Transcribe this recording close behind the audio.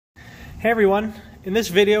Hey everyone, in this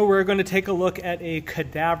video we're going to take a look at a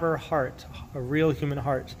cadaver heart, a real human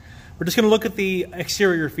heart. We're just going to look at the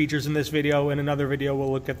exterior features in this video. In another video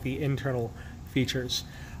we'll look at the internal features.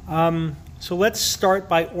 So let's start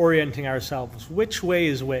by orienting ourselves. Which way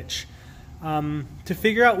is which? To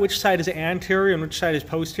figure out which side is anterior and which side is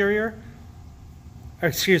posterior, or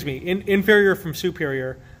excuse me, inferior from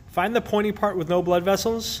superior, find the pointy part with no blood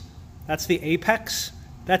vessels. That's the apex.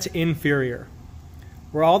 That's inferior.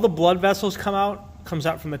 Where all the blood vessels comes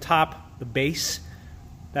out from the top, the base,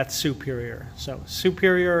 that's superior. So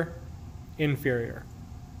superior, inferior.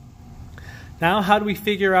 Now how do we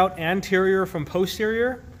figure out anterior from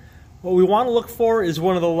posterior? What we want to look for is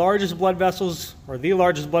one of the largest blood vessels, or the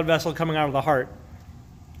largest blood vessel coming out of the heart.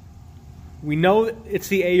 We know it's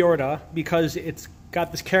the aorta because it's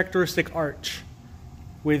got this characteristic arch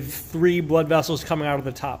with 3 blood vessels coming out of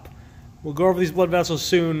the top. We'll go over these blood vessels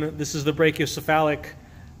soon. This is the brachiocephalic,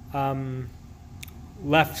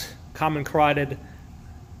 left common carotid,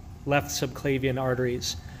 left subclavian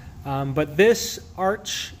arteries. But this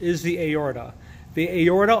arch is the aorta. The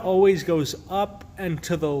aorta always goes up and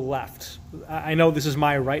to the left. I know this is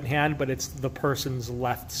my right hand, but it's the person's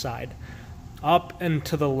left side. Up and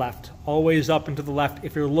to the left, always up and to the left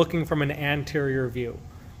if you're looking from an anterior view.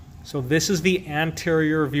 So this is the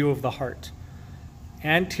anterior view of the heart.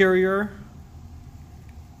 Anterior,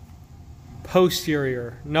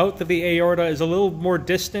 posterior. Note that the aorta is a little more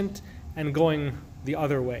distant and going the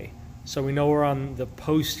other way. So we know we're on the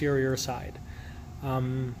posterior side.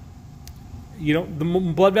 The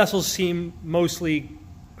blood vessels seem mostly,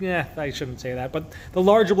 I shouldn't say that, but the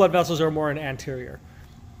larger blood vessels are more in anterior.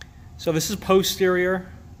 So this is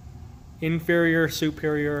posterior, inferior,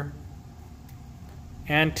 superior,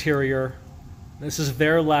 anterior. This is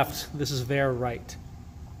their left, this is their right.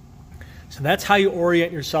 So that's how you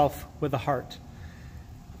orient yourself with the heart.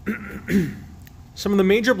 Some of the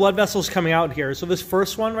major blood vessels coming out here. So this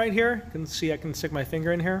first one right here, you can see I can stick my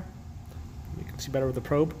finger in here. You can see better with the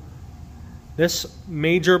probe. This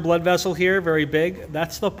major blood vessel here, very big,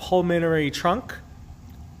 that's the pulmonary trunk.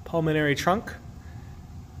 Pulmonary trunk.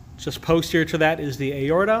 Just posterior to that is the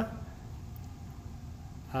aorta.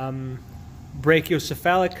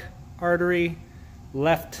 Brachiocephalic artery,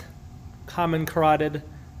 left common carotid,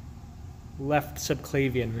 left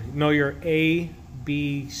subclavian. Know your A,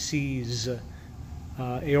 B, C's.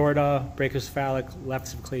 Aorta, brachiocephalic, left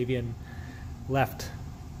subclavian, left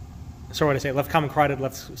common carotid,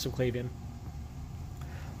 left subclavian.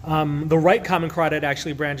 The right common carotid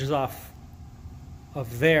actually branches off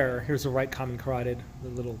of there. Here's the right common carotid, the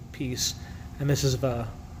little piece, and this is the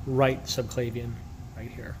right subclavian right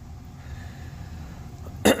here.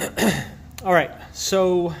 All right,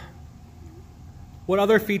 so what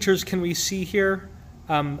other features can we see here?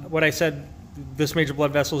 What I said, this major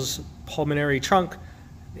blood vessel's pulmonary trunk,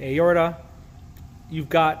 the aorta. You've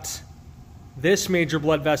got this major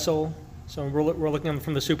blood vessel, so we're looking at it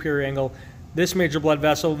from the superior angle. This major blood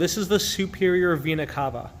vessel, this is the superior vena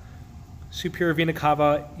cava. Superior vena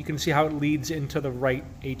cava, you can see how it leads into the right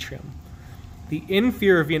atrium. The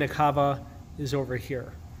inferior vena cava is over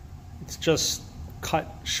here. It's just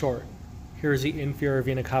cut short. Here's the inferior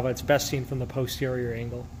vena cava. It's best seen from the posterior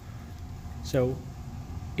angle. So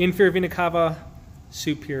inferior vena cava,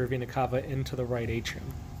 superior vena cava into the right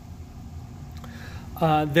atrium.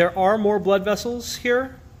 There are more blood vessels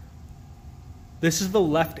here. This is the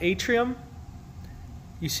left atrium.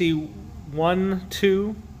 You see 1,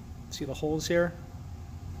 2, see the holes here?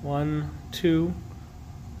 1, 2,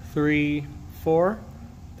 3, 4.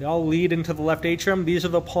 They all lead into the left atrium. These are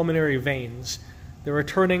the pulmonary veins. They're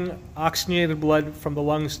returning oxygenated blood from the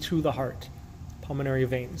lungs to the heart. Pulmonary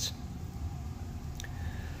veins.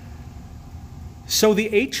 So the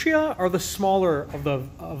atria are the smaller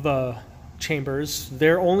of the chambers.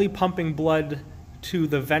 They're only pumping blood to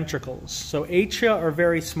the ventricles. So atria are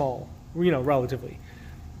very small, relatively.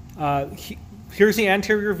 Here's the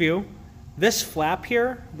anterior view. This flap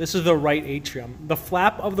here, this is the right atrium. The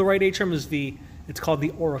flap of the right atrium is it's called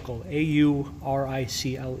the auricle,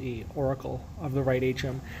 A-U-R-I-C-L-E, auricle of the right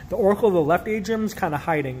atrium. The auricle of the left atrium is kind of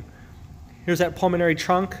hiding. Here's that pulmonary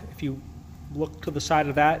trunk. If you look to the side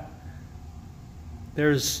of that,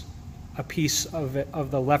 there's a piece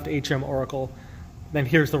of the left atrium auricle. Then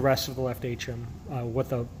here's the rest of the left atrium, what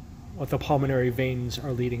the pulmonary veins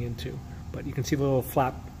are leading into. But you can see the little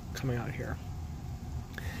flap coming out here.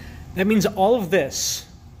 That means all of this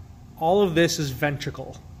is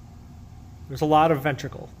ventricle. There's a lot of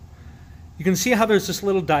ventricle. You can see how there's this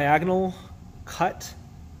little diagonal cut.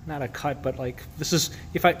 Not a cut, but like this is,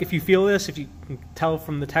 if you feel this, if you can tell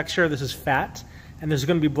from the texture, this is fat. and there's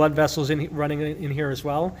going to be blood vessels running in here as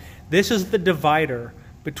well. This is the divider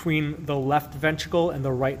between the left ventricle and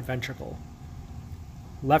the right ventricle.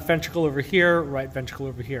 Left ventricle over here, right ventricle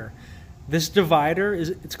over here. This divider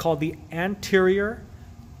it's called the anterior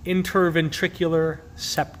interventricular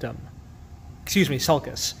septum. Excuse me,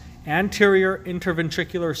 sulcus. Anterior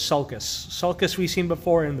interventricular sulcus. Sulcus we've seen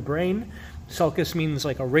before in the brain. Sulcus means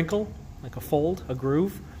like a wrinkle, like a fold, a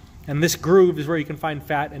groove. And this groove is where you can find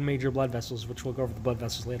fat and major blood vessels, which we'll go over the blood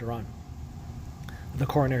vessels later on. The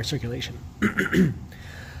coronary circulation.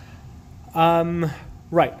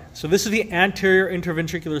 Right, so this is the anterior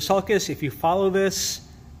interventricular sulcus. If you follow this,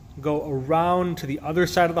 go around to the other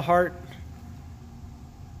side of the heart,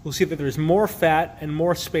 we'll see that there's more fat and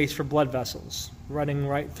more space for blood vessels running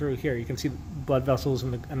right through here. You can see blood vessels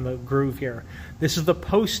in the groove here. This is the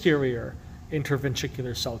posterior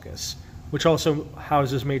interventricular sulcus, which also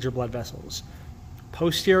houses major blood vessels.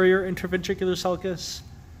 Posterior interventricular sulcus,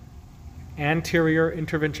 anterior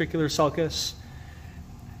interventricular sulcus.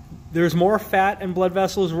 There's more fat and blood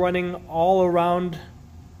vessels running all around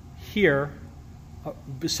here,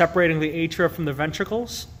 separating the atria from the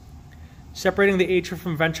ventricles. Separating the atria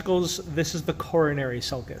from ventricles, this is the coronary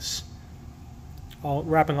sulcus.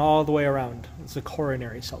 Wrapping all the way around. It's the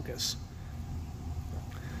coronary sulcus.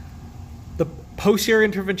 The posterior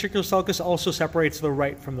interventricular sulcus also separates the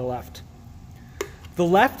right from the left. The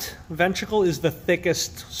left ventricle is the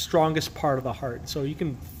thickest, strongest part of the heart. So you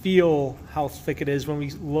can feel how thick it is. When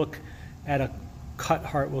we look at a cut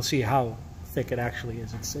heart, we'll see how thick it actually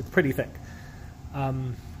is. It's pretty thick,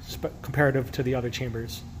 comparative to the other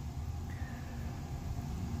chambers.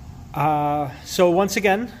 So once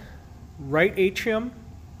again, right atrium,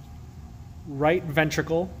 right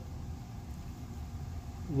ventricle,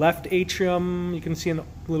 left atrium, you can see a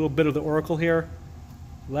little bit of the auricle here,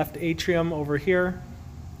 left atrium over here,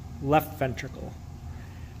 left ventricle.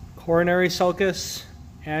 Coronary sulcus,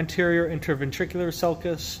 anterior interventricular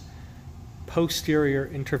sulcus, posterior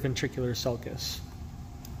interventricular sulcus.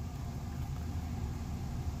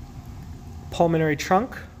 Pulmonary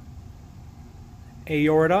trunk,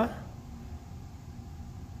 aorta,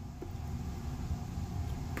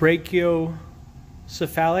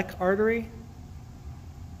 brachiocephalic artery,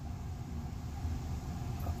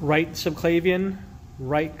 right subclavian,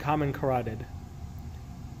 right common carotid,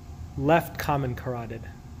 left common carotid.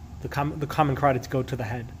 The common carotids go to the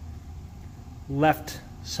head. Left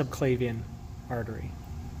subclavian artery.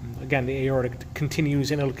 Again, the aorta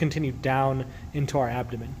continues, and it'll continue down into our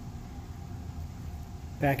abdomen.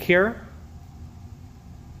 Back here,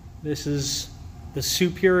 this is the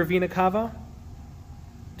superior vena cava.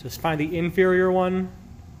 To find the inferior one,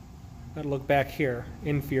 got to look back here,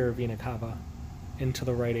 inferior vena cava, into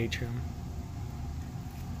the right atrium.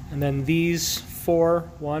 And then these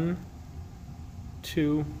four, 1,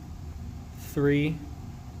 2, 3,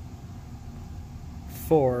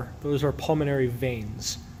 4, those are pulmonary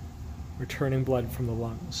veins returning blood from the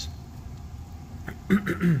lungs.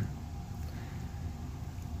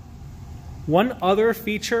 One other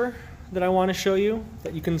feature that I want to show you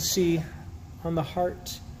that you can see on the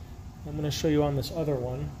heart, I'm going to show you on this other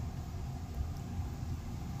one.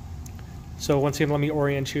 So once again, let me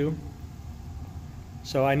orient you.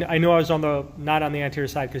 So I know I was not on the anterior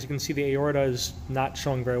side because you can see the aorta is not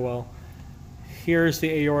showing very well. Here's the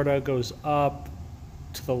aorta, goes up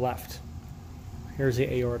to the left. Here's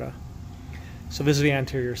the aorta. So this is the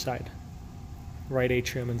anterior side, right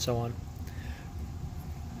atrium and so on.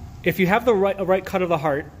 If you have a right cut of the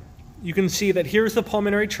heart, you can see that here's the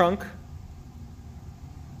pulmonary trunk,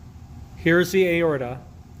 here's the aorta.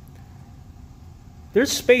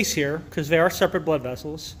 There's space here because they are separate blood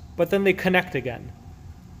vessels, but then they connect again.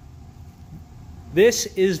 This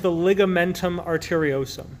is the ligamentum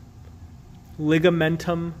arteriosum.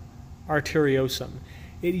 Ligamentum arteriosum.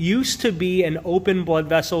 It used to be an open blood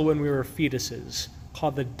vessel when we were fetuses,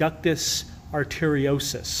 called the ductus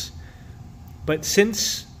arteriosus. But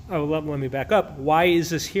since, let me back up. Why is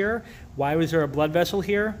this here? Why was there a blood vessel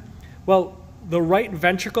here? Well, the right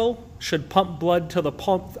ventricle should pump blood to the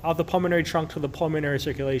of the pulmonary trunk to the pulmonary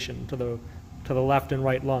circulation, to the left and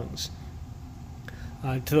right lungs,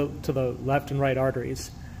 to the left and right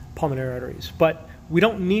arteries, pulmonary arteries. But we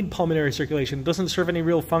don't need pulmonary circulation. It doesn't serve any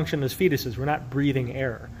real function as fetuses. We're not breathing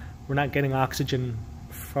air. We're not getting oxygen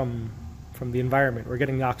from the environment. We're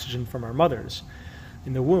getting the oxygen from our mothers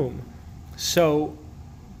in the womb. So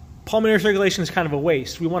pulmonary circulation is kind of a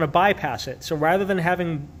waste. We want to bypass it. So rather than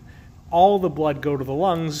having all the blood go to the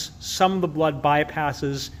lungs, some of the blood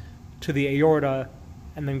bypasses to the aorta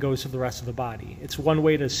and then goes to the rest of the body. It's one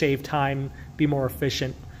way to save time, be more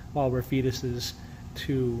efficient while we're fetuses,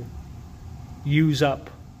 to use up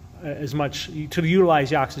as much, to utilize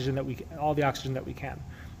the oxygen that all the oxygen that we can.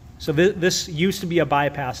 So this used to be a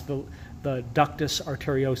bypass, the ductus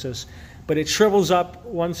arteriosus, but it shrivels up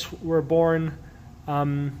once we're born.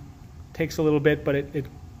 Takes a little bit, but it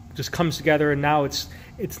just comes together, and now it's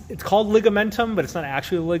called ligamentum, but it's not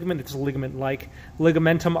actually a ligament. It's a ligament-like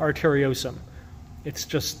ligamentum arteriosum. It's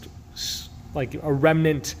just like a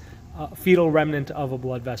remnant, fetal remnant of a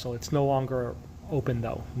blood vessel. It's no longer open,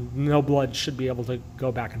 though. No blood should be able to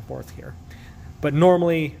go back and forth here. But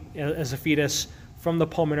normally, as a fetus, from the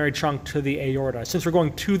pulmonary trunk to the aorta. Since we're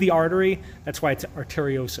going to the artery, that's why it's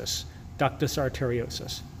arteriosus, ductus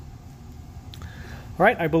arteriosus. All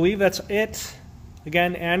right, I believe that's it.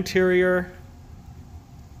 Again, anterior,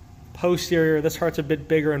 posterior. This heart's a bit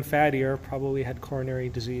bigger and fattier. Probably had coronary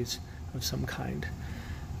disease of some kind.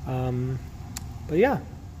 But yeah,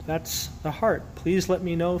 that's the heart. Please let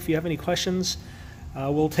me know if you have any questions.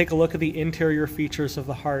 We'll take a look at the interior features of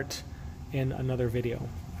the heart in another video.